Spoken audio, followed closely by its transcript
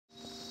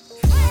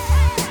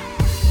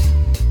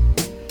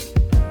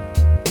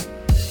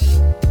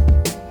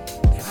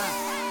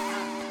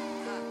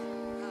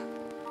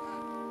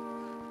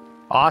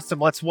Awesome.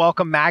 Let's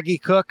welcome Magie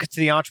Cook to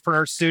the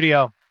Entrepreneur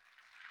Studio.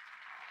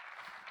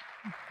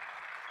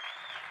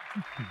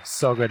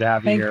 So good to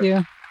have you here. Thank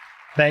you.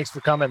 Thanks for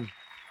coming.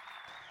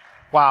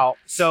 Wow.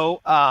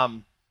 So,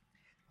 I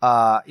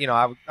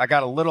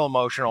got a little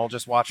emotional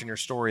just watching your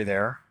story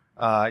there.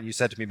 You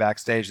said to me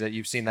backstage that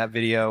you've seen that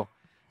video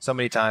so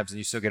many times and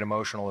you still get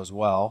emotional as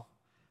well.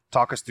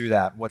 Talk us through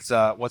that. What's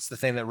the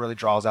thing that really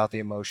draws out the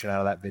emotion out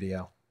of that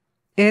video?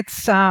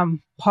 It's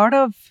part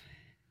of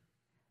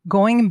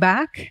going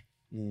back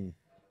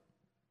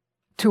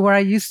to where I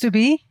used to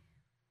be,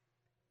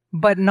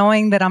 but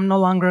knowing that I'm no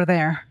longer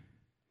there.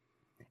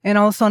 And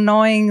also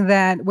knowing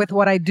that with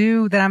what I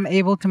do, that I'm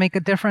able to make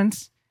a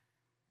difference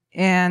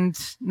and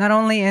not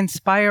only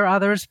inspire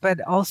others,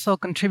 but also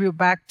contribute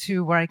back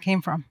to where I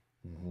came from.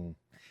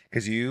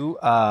 Because you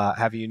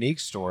have a unique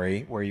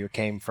story where you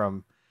came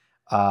from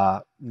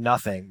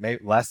nothing,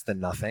 maybe less than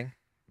nothing,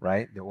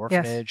 right? The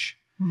orphanage,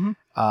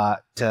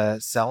 to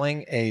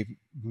selling a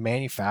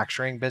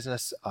manufacturing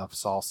business of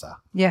salsa.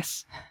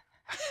 Yes.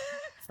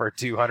 For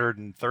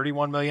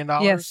 $231 million.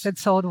 Yes,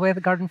 it's sold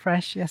with Garden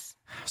Fresh. Yes.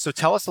 So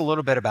tell us a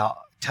little bit about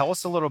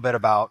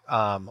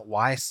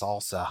why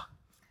salsa.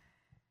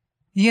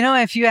 You know,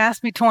 if you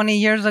asked me 20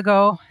 years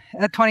ago,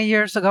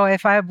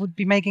 if I would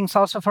be making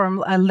salsa for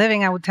a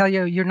living, I would tell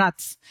you you're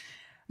nuts.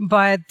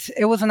 But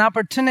it was an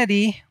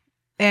opportunity,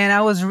 and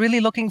I was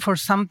really looking for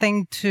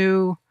something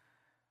to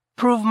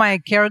prove my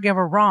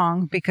caregiver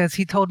wrong, because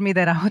he told me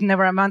that I would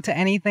never amount to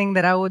anything,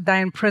 that I would die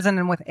in prison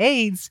and with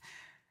AIDS,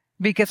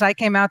 because I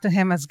came out to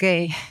him as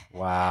gay.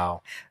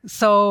 Wow.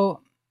 So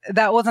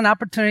that was an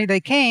opportunity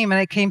that came,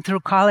 and it came through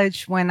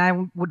college when I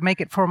would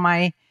make it for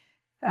my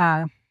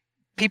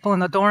people in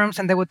the dorms,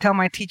 and they would tell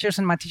my teachers,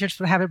 and my teachers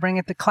would have it bring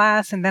it to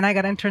class. And then I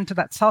got entered into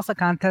that salsa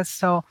contest.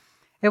 So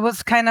it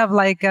was kind of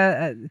like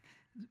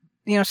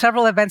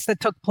several events that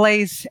took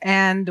place.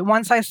 And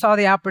once I saw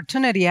the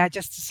opportunity, I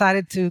just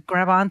decided to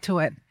grab onto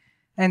it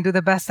and do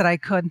the best that I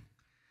could.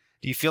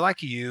 Do you feel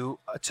like you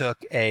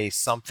took a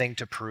something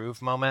to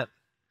prove moment,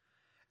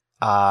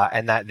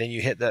 and that then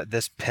you hit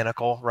this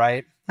pinnacle,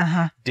 right?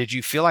 Did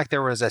you feel like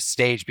there was a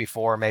stage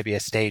before, maybe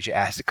a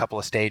couple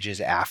of stages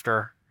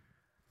after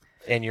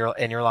in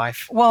your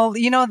life? Well,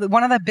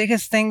 one of the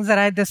biggest things that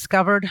I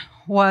discovered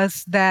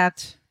was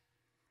that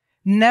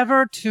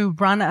never to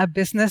run a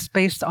business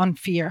based on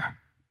fear.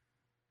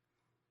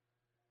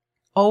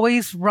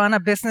 Always run a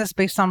business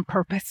based on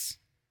purpose.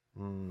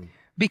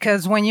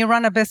 Because when you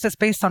run a business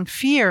based on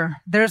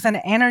fear, there's an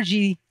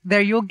energy there.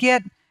 You'll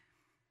get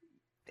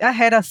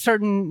ahead a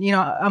certain,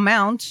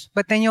 amount,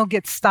 but then you'll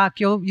get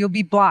stuck. You'll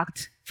be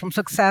blocked from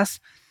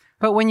success.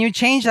 But when you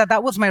change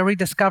that was my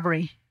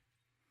rediscovery.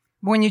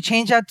 When you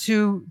change that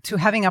to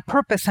having a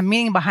purpose, a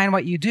meaning behind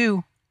what you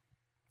do,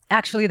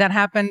 actually that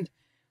happened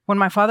when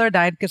my father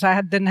died, because I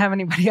didn't have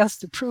anybody else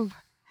to prove.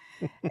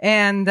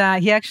 And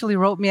he actually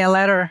wrote me a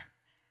letter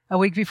a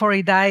week before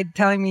he died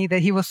telling me that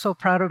he was so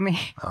proud of me.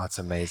 Oh, that's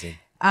amazing.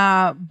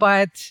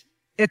 But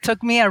it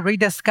took me a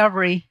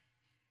rediscovery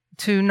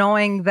to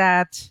knowing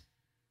that,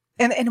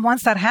 and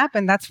once that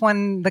happened, that's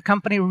when the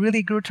company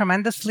really grew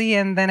tremendously,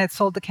 and then it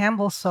sold to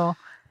Campbell. So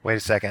wait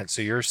a second.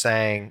 So you're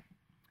saying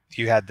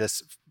you had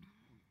this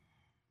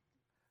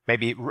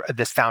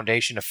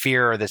foundation of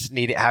fear, or this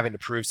having to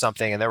prove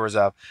something, and there was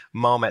a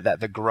moment that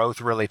the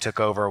growth really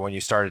took over when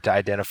you started to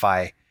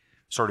identify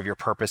sort of your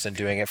purpose and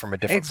doing it from a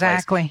different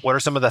Exactly. place. What are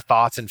some of the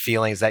thoughts and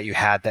feelings that you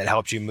had that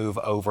helped you move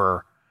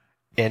over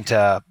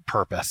into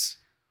purpose?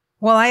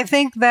 Well, I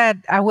think that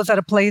I was at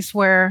a place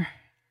where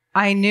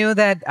I knew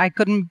that I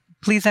couldn't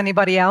please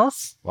anybody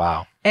else.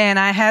 Wow. And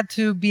I had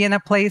to be in a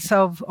place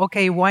of,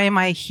 okay, why am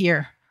I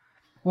here?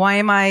 Why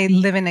am I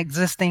living,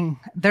 existing?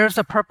 There's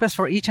a purpose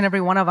for each and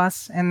every one of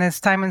us in this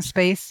time and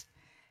space.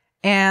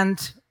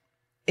 And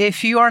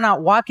if you are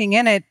not walking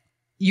in it,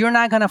 you're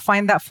not going to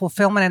find that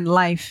fulfillment in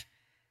life.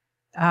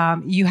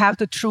 You have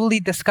to truly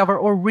discover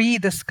or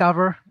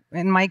rediscover,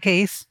 in my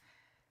case,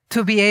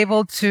 to be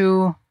able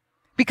to,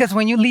 because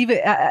when you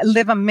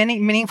live a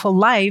meaningful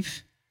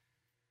life,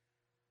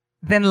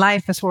 then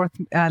life is worth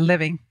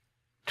living,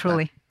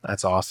 truly.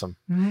 That's awesome.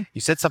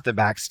 You said something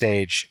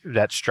backstage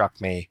that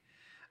struck me.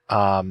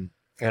 And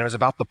it was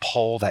about the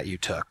poll that you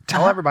took.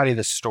 Tell everybody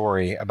the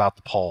story about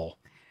the poll.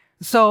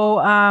 So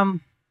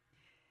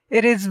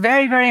it is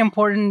very, very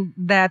important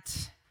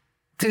that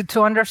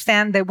to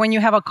understand that when you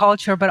have a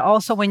culture, but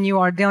also when you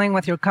are dealing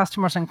with your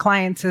customers and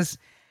clients, is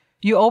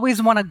you always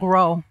want to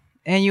grow,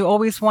 and you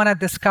always want to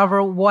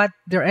discover what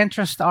their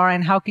interests are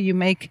and how can you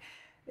make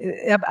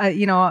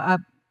a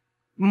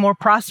more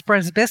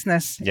prosperous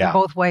business in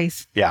both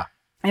ways. Yeah.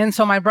 And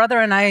so my brother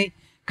and I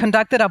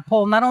conducted a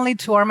poll, not only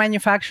to our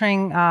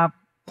manufacturing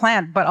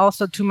plant, but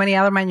also to many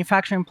other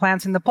manufacturing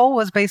plants. And the poll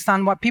was based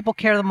on what people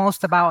care the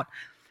most about.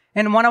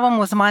 And one of them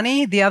was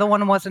money. The other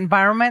one was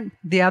environment.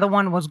 The other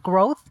one was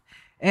growth.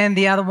 And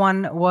the other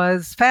one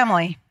was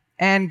family.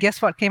 And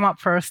guess what came up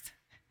first?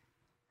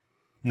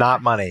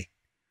 Not money.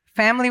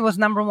 Family was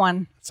number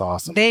one. That's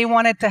awesome. They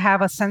wanted to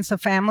have a sense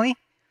of family.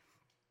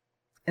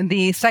 And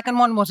the second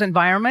one was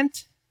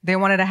environment. They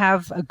wanted to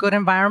have a good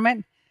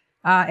environment.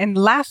 And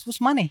last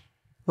was money.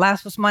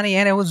 Last was money.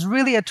 And it was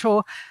really a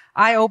true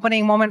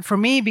eye-opening moment for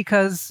me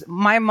because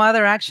my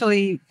mother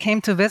actually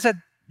came to visit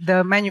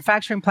the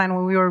manufacturing plant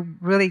when we were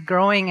really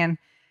growing. And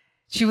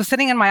she was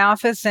sitting in my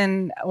office,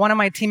 and one of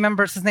my team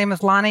members, his name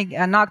is Lonnie,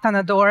 knocked on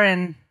the door,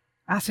 and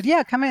I said,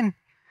 yeah, come in.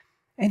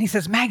 And he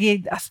says,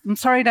 Maggie, I'm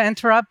sorry to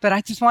interrupt, but I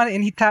just wanted,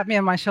 and he tapped me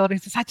on my shoulder. He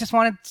says, I just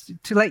wanted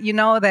to let you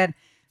know that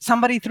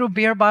somebody threw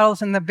beer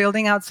bottles in the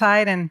building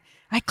outside, and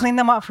I cleaned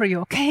them up for you,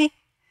 okay?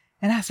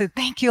 And I said,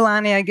 thank you,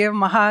 Lonnie. I gave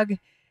him a hug.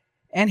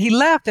 And he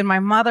left, and my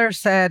mother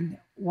said,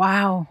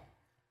 wow,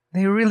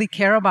 they really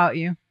care about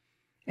you.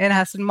 And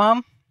I said,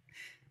 Mom,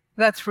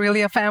 that's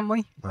really a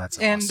family. That's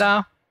awesome.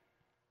 And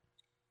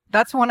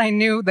that's when I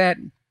knew that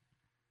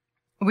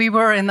we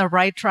were in the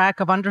right track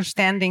of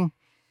understanding.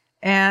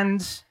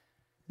 And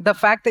the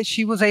fact that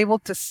she was able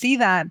to see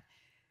that.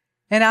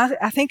 And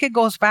I think it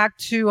goes back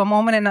to a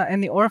moment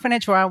in the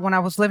orphanage when I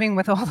was living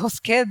with all those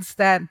kids,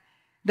 that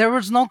there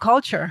was no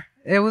culture.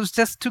 It was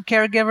just two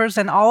caregivers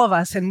and all of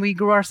us, and we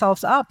grew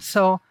ourselves up.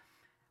 So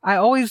I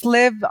always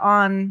lived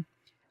on,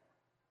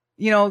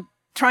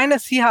 trying to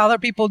see how other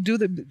people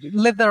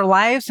live their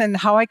lives and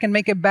how I can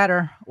make it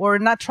better, or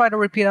not try to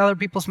repeat other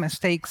people's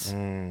mistakes.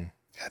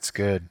 That's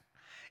good.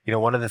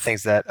 One of the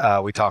things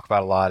that we talk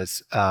about a lot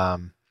is,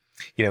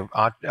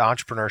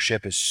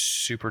 entrepreneurship is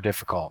super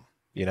difficult.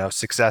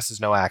 Success is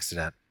no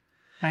accident.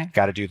 Right.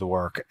 Got to do the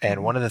work.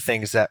 And one of the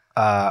things that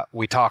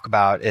we talk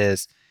about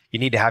is you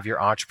need to have your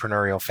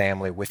entrepreneurial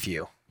family with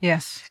you.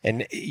 Yes.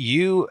 And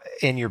you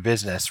in your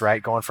business,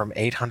 right, going from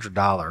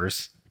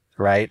 $800,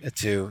 right,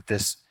 to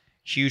this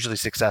hugely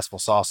successful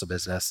salsa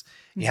business,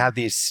 you have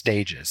these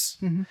stages.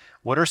 Mm-hmm.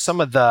 What are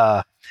some of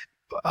the,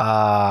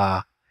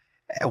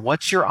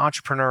 what's your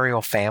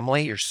entrepreneurial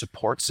family, your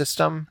support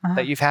system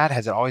that you've had?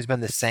 Has it always been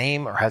the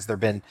same, or has there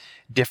been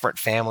different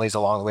families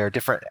along the way, or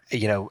different,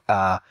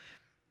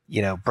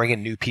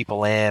 bringing new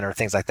people in or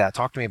things like that?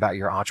 Talk to me about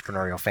your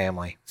entrepreneurial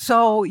family.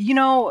 So,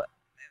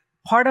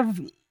 part of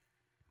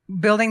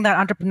building that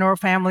entrepreneur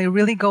family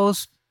really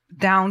goes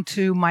down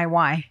to my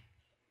why.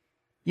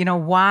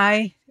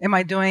 Why am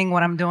I doing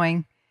what I'm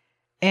doing?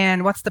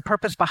 And what's the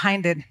purpose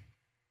behind it?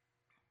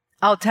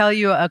 I'll tell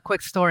you a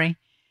quick story.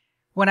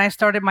 When I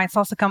started my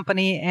salsa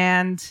company,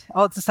 and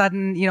all of a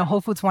sudden, Whole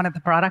Foods wanted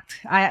the product.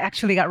 I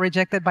actually got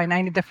rejected by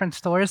 90 different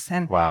stores.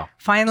 And wow.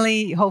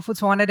 Finally, Whole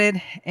Foods wanted it.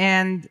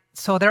 And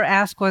so their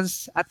ask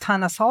was a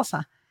ton of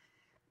salsa.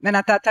 And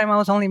at that time, I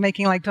was only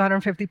making like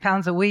 250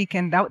 pounds a week,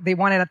 and they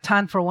wanted a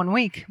ton for 1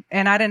 week.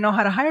 And I didn't know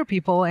how to hire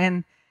people.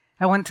 And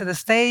I went to the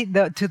state,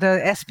 to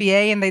the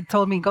SBA, and they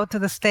told me, go to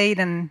the state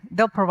and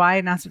they'll provide.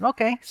 And I said,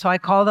 okay. So I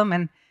called them,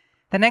 and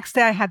the next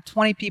day I had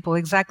 20 people,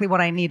 exactly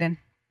what I needed.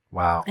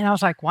 Wow. And I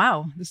was like,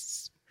 wow, this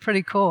is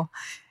pretty cool.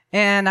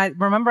 And I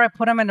remember I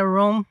put them in a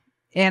room,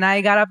 and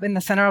I got up in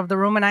the center of the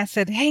room and I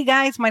said, hey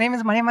guys, my name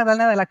is Maria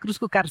Magdalena de la Cruz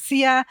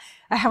Garcia.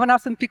 I have an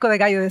awesome pico de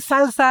gallo de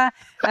salsa.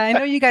 I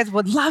know you guys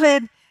would love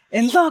it.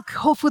 And look,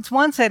 Whole Foods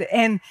wants it.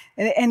 And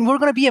we're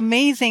going to be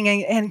amazing.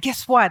 And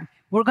guess what?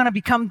 We're going to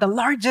become the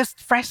largest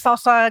fresh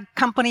salsa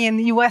company in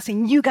the US,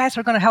 and you guys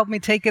are going to help me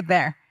take it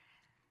there.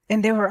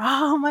 And they were,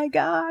 oh my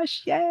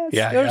gosh, yes.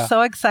 They were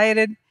so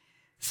excited.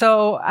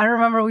 So I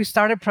remember we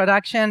started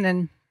production,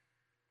 and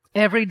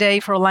every day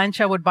for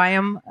lunch, I would buy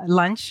them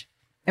lunch,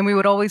 and we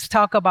would always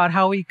talk about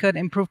how we could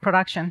improve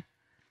production.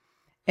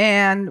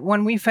 And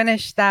when we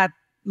finished that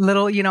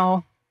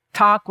little,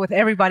 talk with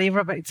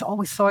everybody's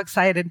always so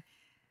excited.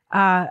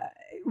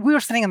 We were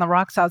sitting on the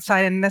rocks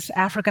outside, and this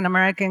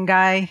African-American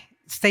guy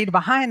stayed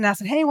behind, and I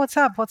said, hey, what's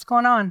up? What's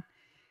going on?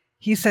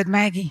 He said,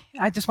 Maggie,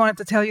 I just wanted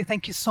to tell you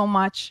thank you so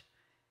much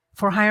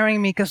for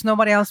hiring me, because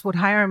nobody else would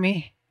hire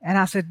me. And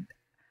I said,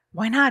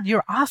 why not?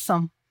 You're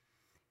awesome.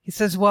 He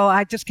says, well,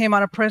 I just came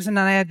out of prison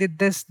and I did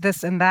this,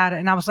 and that.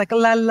 And I was like,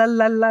 la, la,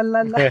 la, la,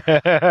 la, la.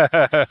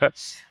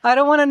 I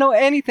don't want to know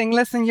anything.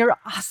 Listen, you're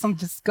awesome.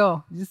 Just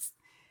go.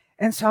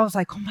 And so I was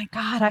like, oh my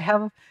God, I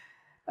have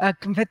a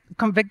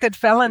convicted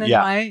felon in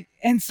my...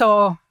 And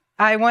so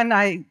I went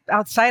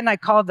outside and I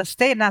called the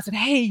state and I said,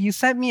 hey, you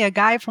sent me a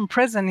guy from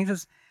prison. He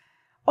says,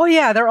 oh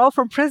yeah, they're all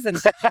from prison.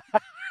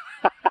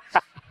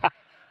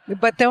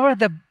 But they were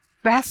the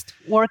best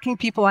working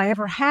people I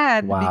ever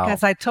had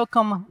because I took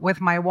them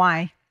with my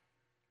why.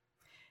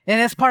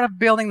 And it's part of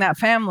building that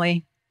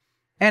family.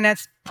 And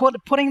it's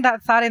putting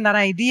that thought in, that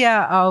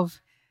idea of,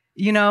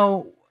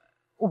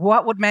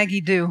 what would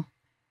Maggie do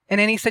in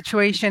any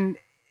situation?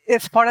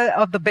 It's part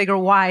of the bigger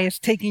why. It's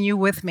taking you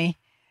with me.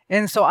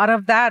 And so out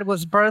of that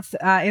was birthed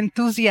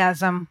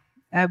enthusiasm.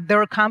 They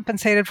were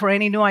compensated for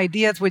any new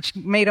ideas, which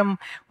made them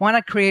want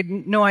to create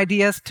new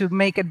ideas to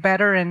make it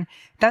better. And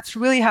that's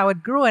really how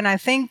it grew. And I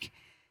think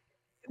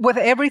with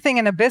everything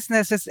in a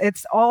business,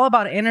 it's all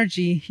about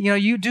energy.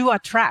 You do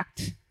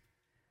attract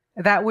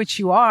that which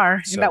you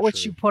are and that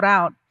which you put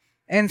out.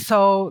 And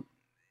so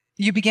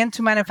you begin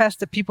to manifest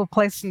the people,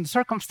 places, and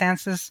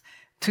circumstances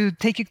to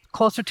take you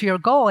closer to your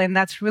goal. And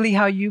that's really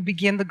how you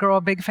begin to grow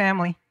a big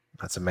family.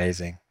 That's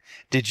amazing.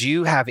 Did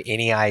you have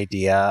any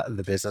idea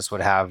the business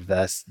would have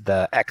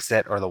the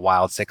exit or the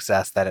wild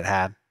success that it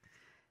had?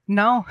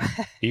 No.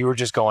 You were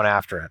just going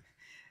after it.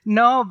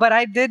 No, but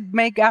I did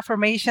make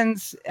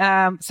affirmations.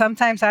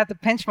 Sometimes I had to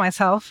pinch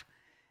myself,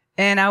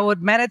 and I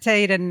would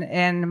meditate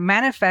and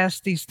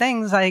manifest these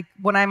things. Like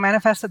when I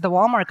manifested the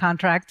Walmart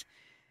contract,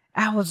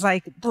 I was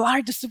like, the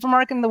largest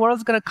supermarket in the world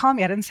is going to call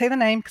me. I didn't say the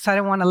name because I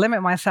didn't want to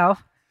limit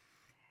myself.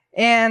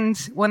 And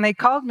when they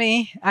called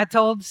me, I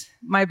told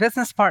my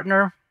business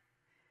partner,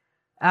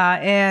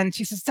 and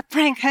she says, "It's a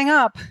prank, hang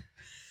up."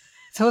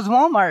 So it was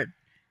Walmart.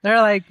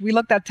 They're like, "We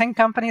looked at 10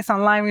 companies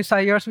online. We saw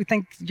yours. We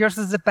think yours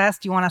is the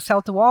best. You want to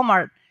sell to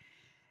Walmart?"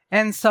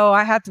 And so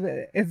I had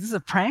to, "Is this a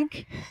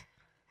prank?"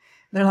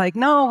 They're like,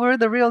 "No, we're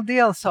the real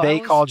deal." So they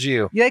called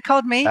you. Yeah, they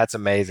called me. That's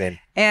amazing.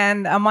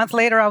 And a month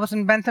later, I was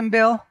in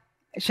Bentonville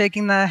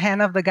shaking the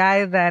hand of the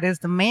guy that is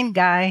the main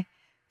guy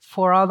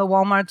for all the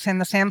Walmarts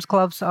and the Sam's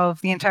Clubs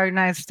of the entire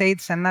United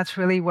States. And that's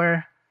really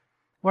where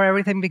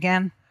everything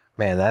began.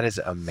 Man, that is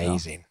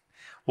amazing.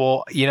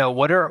 So. Well,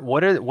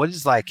 what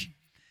is like,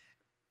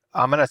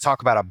 I'm going to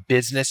talk about a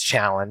business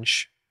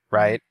challenge,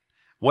 right?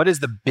 What is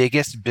the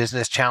biggest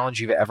business challenge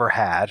you've ever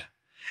had?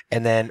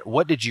 And then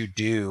what did you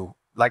do?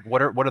 Like,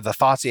 what are the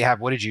thoughts that you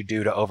have? What did you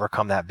do to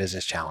overcome that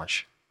business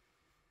challenge?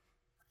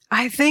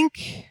 I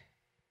think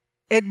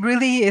it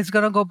really is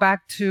going to go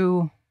back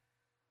to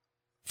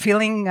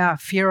feeling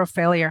fear of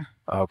failure.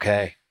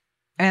 Okay.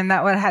 And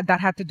that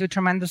had to do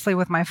tremendously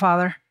with my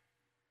father.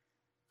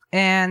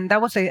 And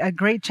that was a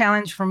great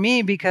challenge for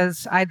me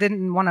because I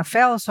didn't want to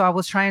fail. So I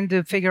was trying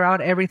to figure out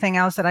everything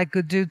else that I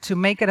could do to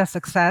make it a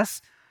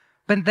success.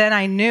 But then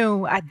I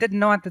didn't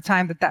know at the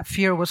time that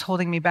fear was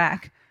holding me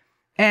back.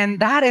 And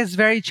that is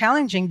very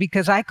challenging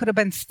because I could have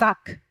been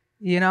stuck,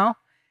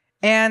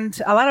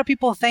 And a lot of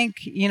people think,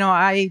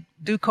 I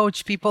do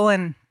coach people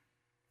and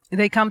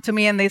they come to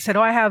me and they said,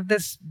 "Oh, I have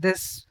this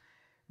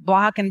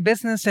block in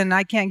business and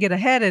I can't get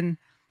ahead." And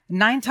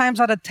 9 times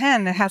out of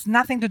 10, it has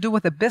nothing to do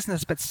with the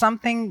business, but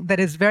something that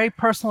is very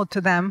personal to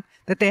them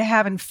that they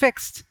haven't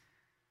fixed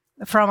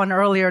from an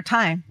earlier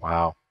time.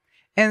 Wow.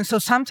 And so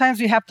sometimes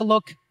you have to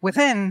look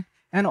within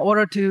in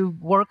order to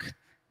work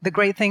the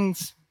great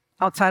things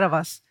outside of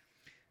us.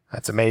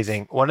 That's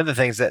amazing. One of the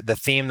things that the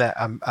theme that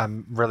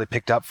I'm really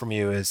picked up from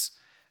you is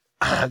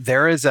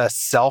there is a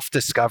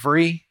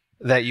self-discovery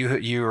that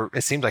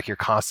it seems like you're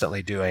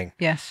constantly doing.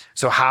 Yes.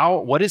 So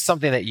what is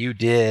something that you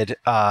did,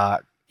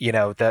 that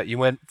you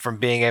went from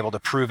being able to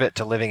prove it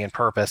to living in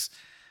purpose?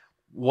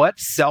 What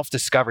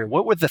self-discovery,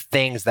 what were the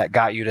things that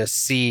got you to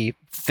see,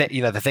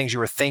 the things you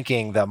were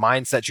thinking, the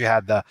mindset you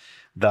had, the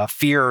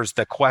fears,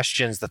 the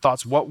questions, the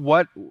thoughts?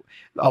 What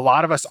a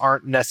lot of us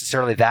aren't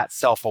necessarily that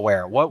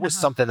self-aware. What was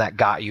something that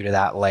got you to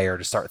that layer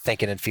to start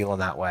thinking and feeling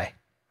that way?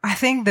 I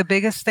think the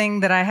biggest thing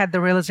that I had the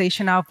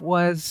realization of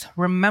was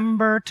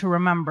remember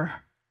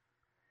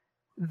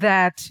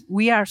that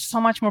we are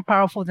so much more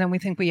powerful than we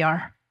think we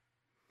are.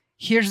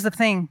 Here's the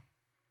thing.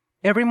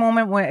 Every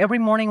morning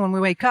when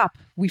we wake up,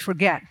 we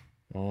forget.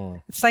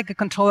 It's like a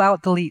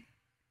Control-Alt-Delete,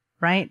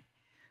 right?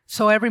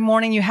 So every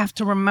morning you have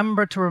to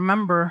remember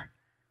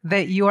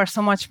that you are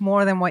so much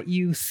more than what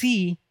you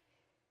see,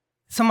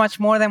 so much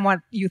more than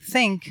what you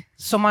think,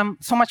 so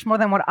much more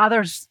than what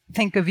others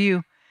think of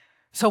you.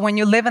 So when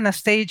you live in a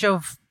stage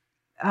of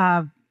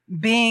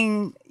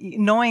knowing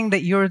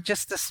that you're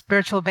just a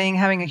spiritual being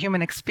having a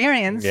human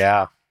experience,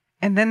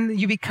 and then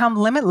you become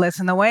limitless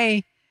in a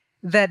way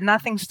that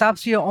nothing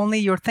stops you, only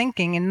your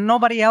thinking, and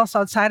nobody else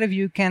outside of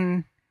you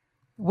can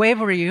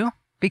waver you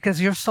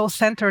because you're so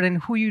centered in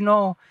who you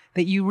know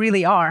that you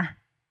really are.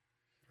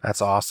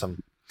 That's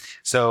awesome.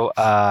 So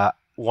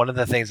one of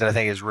the things that I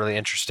think is really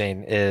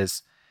interesting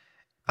is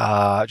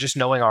just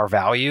knowing our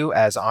value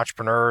as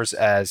entrepreneurs,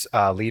 as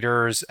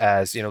leaders,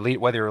 as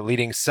whether you're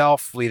leading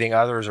self, leading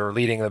others, or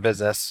leading the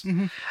business.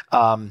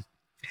 Mm-hmm.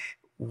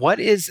 What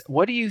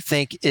do you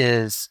think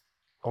is,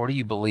 or do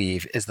you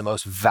believe is the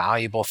most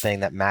valuable thing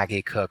that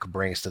Magie Cook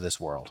brings to this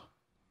world?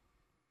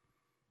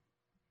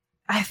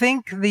 I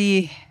think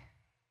the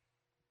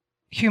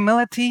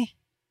humility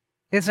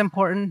is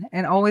important,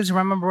 and always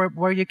remember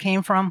where you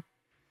came from.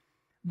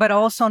 But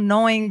also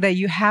knowing that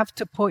you have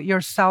to put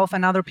yourself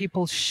in other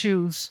people's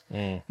shoes.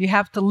 You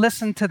have to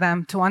listen to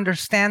them, to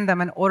understand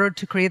them in order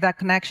to create that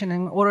connection,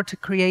 in order to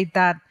create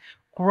that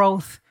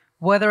growth,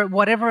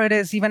 whatever it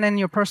is, even in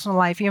your personal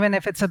life, even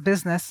if it's a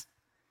business.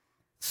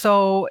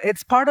 So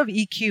it's part of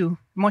EQ,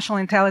 emotional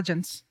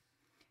intelligence.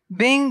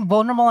 Being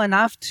vulnerable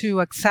enough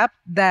to accept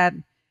that,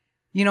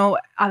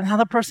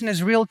 another person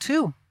is real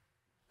too,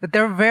 that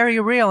they're very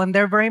real and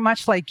they're very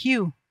much like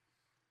you.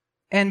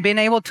 And being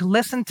able to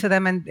listen to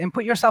them and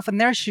put yourself in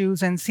their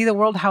shoes and see the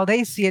world how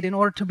they see it in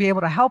order to be able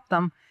to help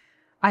them,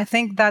 I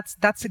think that's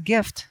a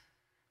gift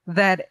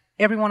that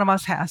every one of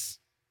us has.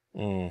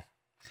 Well,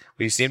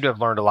 you seem to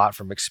have learned a lot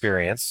from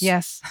experience.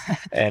 Yes.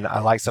 And I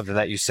like something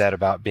that you said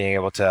about being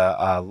able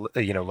to,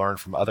 learn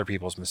from other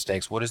people's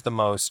mistakes. What's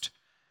the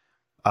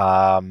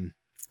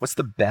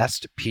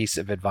best piece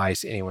of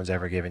advice anyone's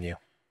ever given you?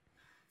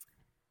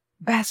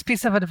 Best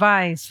piece of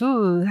advice.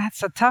 Ooh,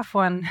 that's a tough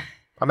one.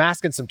 I'm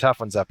asking some tough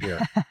ones up here.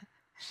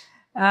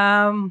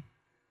 I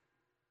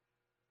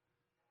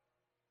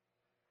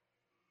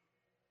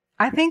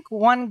think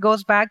one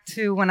goes back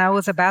to when I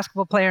was a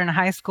basketball player in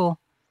high school,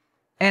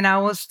 and I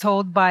was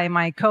told by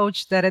my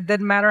coach that it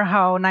didn't matter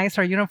how nice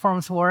our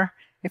uniforms were.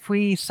 If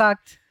we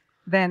sucked,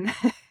 then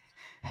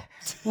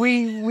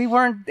we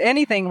weren't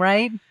anything,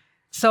 right?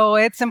 So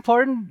it's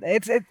important.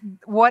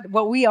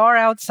 What we are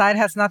outside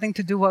has nothing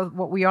to do with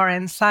what we are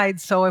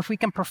inside. So if we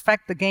can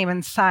perfect the game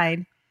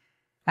inside,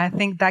 I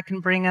think that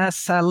can bring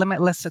us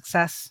limitless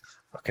success.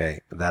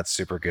 Okay, that's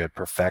super good.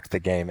 Perfect the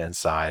game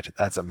inside.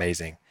 That's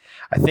amazing.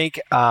 I think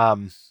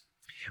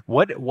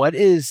what's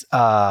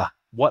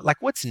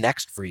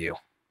next for you?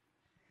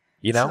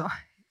 You know?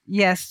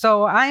 Yes.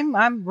 So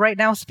I'm right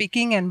now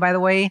speaking, and by the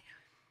way,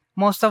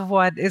 most of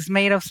what is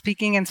made of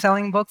speaking and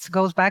selling books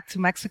goes back to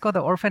Mexico, the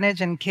orphanage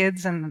and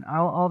kids and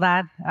all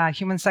that,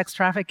 human sex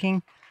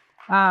trafficking.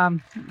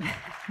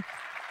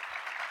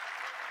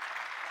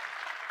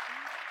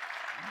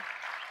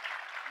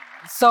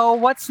 So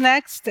what's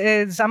next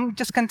is I'm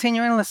just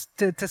continuing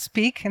to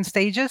speak in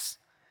stages,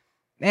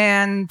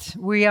 and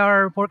we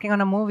are working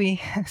on a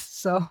movie.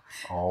 So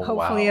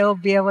hopefully it'll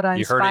be able to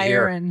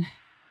inspire and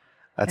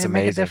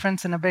make a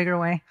difference in a bigger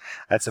way.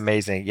 That's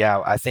amazing.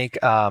 Yeah, I think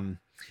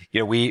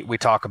we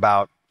talk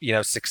about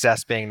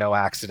success being no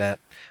accident.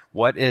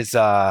 What is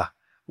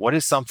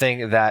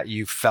something that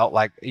you felt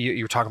like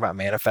you were talking about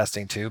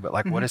manifesting too, but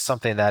like what is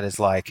something that is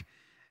like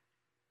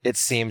it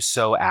seems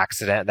so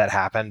accident that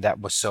happened that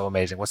was so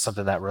amazing? What's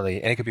something that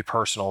really, and it could be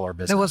personal or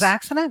business. It was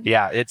accident?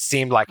 Yeah, it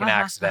seemed like an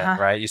accident,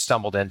 right? You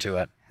stumbled into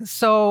it.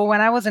 So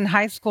when I was in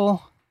high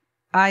school,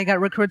 I got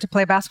recruited to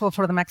play basketball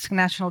for the Mexican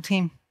national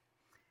team.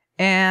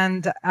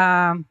 And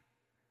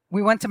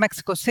we went to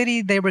Mexico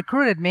City. They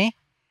recruited me.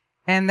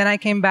 And then I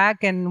came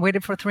back and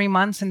waited for 3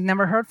 months and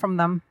never heard from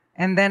them.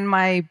 And then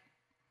my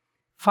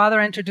father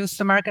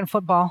introduced American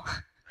football,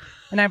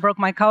 and I broke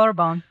my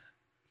collarbone.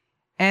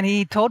 And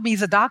he told me,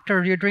 he's a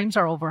doctor, your dreams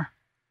are over.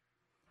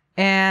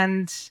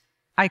 And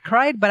I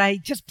cried, but I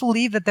just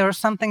believed that there was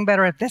something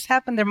better. If this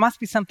happened, there must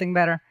be something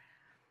better.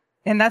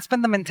 And that's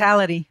been the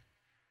mentality.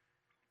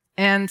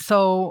 And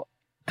so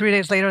 3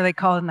 days later, they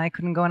called and I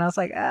couldn't go. And I was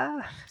like,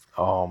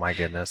 Oh, my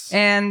goodness.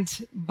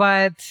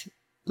 But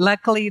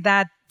luckily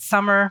that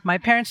summer, my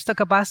parents took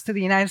a bus to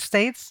the United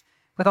States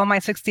with all my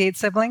 68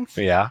 siblings.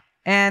 Yeah.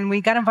 And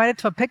we got invited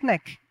to a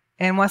picnic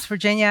in West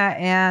Virginia.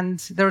 And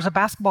there was a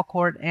basketball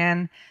court.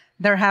 And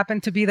there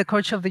happened to be the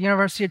coach of the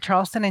University of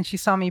Charleston, and she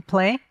saw me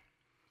play.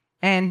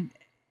 And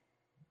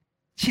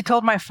she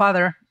told my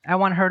father, I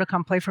want her to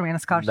come play for me in a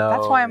scholarship.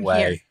 That's why I'm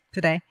here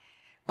today.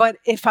 But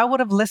if I would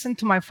have listened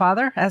to my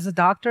father as a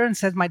doctor and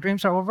said my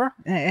dreams are over,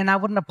 and I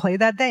wouldn't have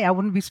played that day, I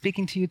wouldn't be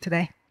speaking to you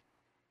today.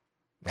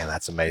 Man,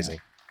 that's amazing.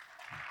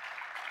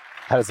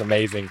 That is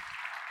amazing.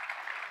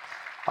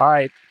 All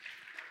right.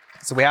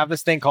 So we have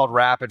this thing called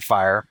rapid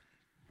fire.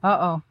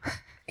 Uh-oh.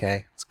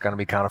 Okay. It's going to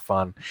be kind of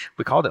fun.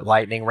 We called it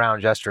lightning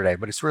round yesterday,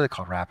 but it's really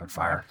called rapid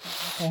fire.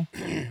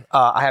 Okay.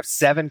 I have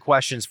 7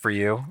 questions for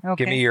you.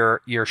 Okay. Give me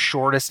your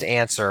shortest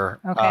answer,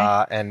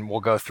 and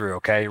we'll go through.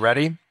 Okay. You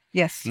ready?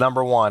 Yes.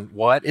 Number 1,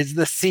 what is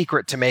the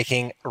secret to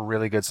making a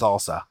really good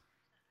salsa?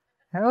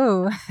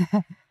 Oh,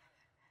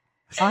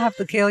 I'll have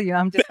to kill you.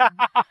 I'm just.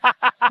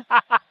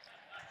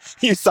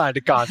 You signed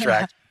a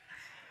contract.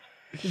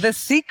 The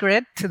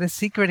secret to the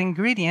secret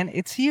ingredient,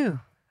 it's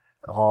you.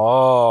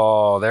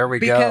 Oh, there we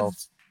go.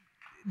 Because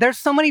there's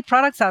so many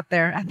products out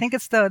there. I think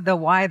it's the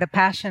why, the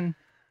passion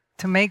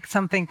to make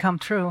something come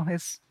true.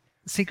 The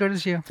secret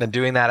is you. And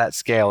doing that at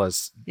scale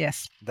is,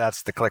 yes,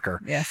 that's the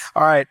clicker. Yes.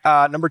 All right.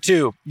 Number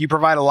 2, you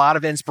provide a lot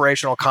of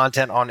inspirational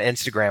content on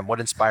Instagram. What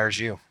inspires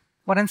you?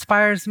 What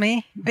inspires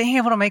me? Being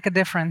able to make a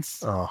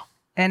difference. Oh.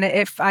 And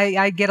if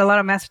I get a lot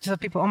of messages of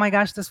people, oh my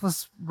gosh, this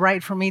was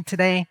right for me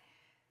today,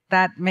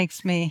 that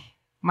makes my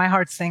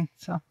heart sing.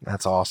 So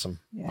that's awesome.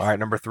 Yes. All right.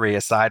 Number 3,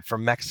 aside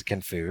from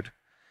Mexican food,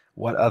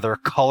 what other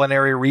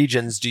culinary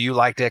regions do you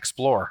like to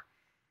explore?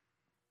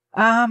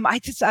 I'm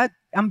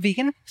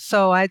vegan,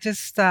 so I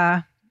just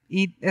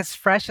eat as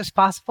fresh as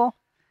possible.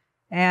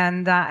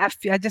 And I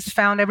just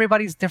found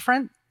everybody's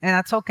different, and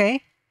that's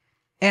okay.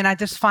 And I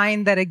just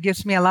find that it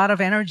gives me a lot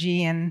of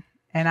energy, and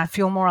I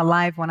feel more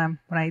alive when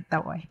I eat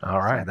that way.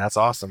 All right. That's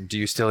awesome. Do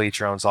you still eat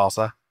your own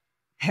salsa?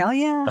 Hell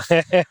yeah.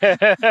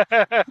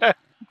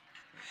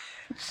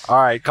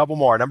 All right. Couple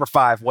more. Number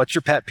 5, what's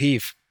your pet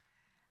peeve?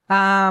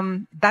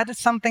 That is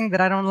something that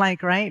I don't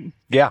like, right?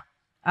 Yeah.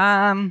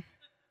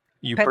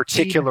 You Pet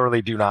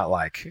particularly do not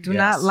like.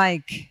 Not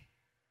like.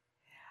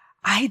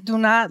 I do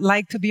not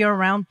like to be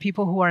around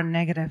people who are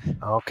negative.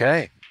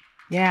 Okay.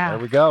 Yeah. There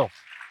we go.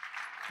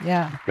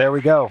 Yeah. There we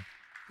go.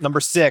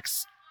 Number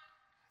 6.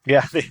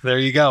 Yeah, there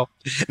you go.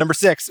 Number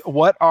 6,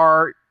 what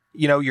are,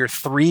 your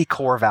 3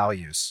 core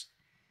values?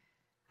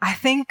 I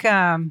think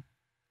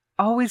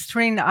always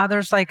treating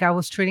others like I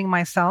was treating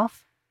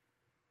myself.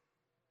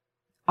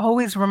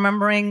 Always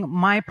remembering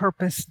my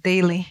purpose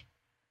daily.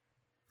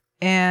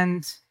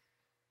 And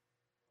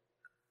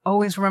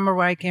always remember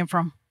where I came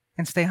from.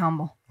 and stay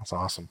humble. That's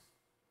awesome.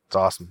 That's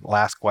awesome.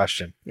 Last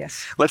question.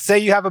 Yes. Let's say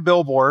you have a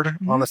billboard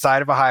on the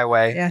side of a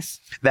highway Yes.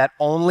 that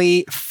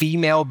only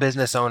female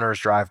business owners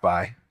drive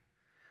by.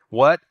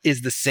 What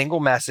is the single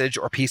message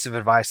or piece of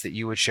advice that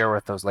you would share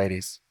with those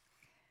ladies?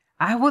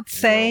 I would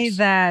say girls.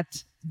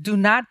 that do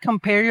not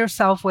compare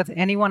yourself with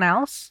anyone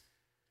else.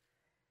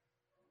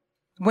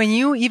 When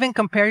you even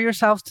compare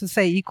yourself to,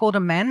 say, equal to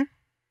men,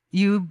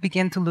 you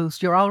begin to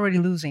lose. You're already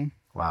losing.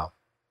 Wow.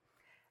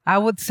 I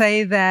would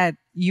say that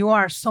you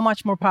are so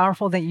much more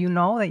powerful than you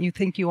know, that you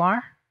think you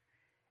are.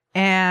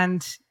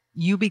 And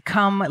you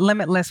become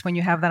limitless when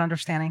you have that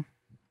understanding.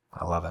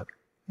 I love it.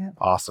 Yeah.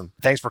 Awesome.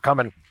 Thanks for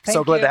coming. Thank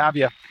So glad you. to have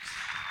you.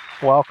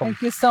 Welcome.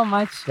 Thank you so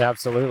much.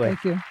 Absolutely.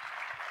 Thank you.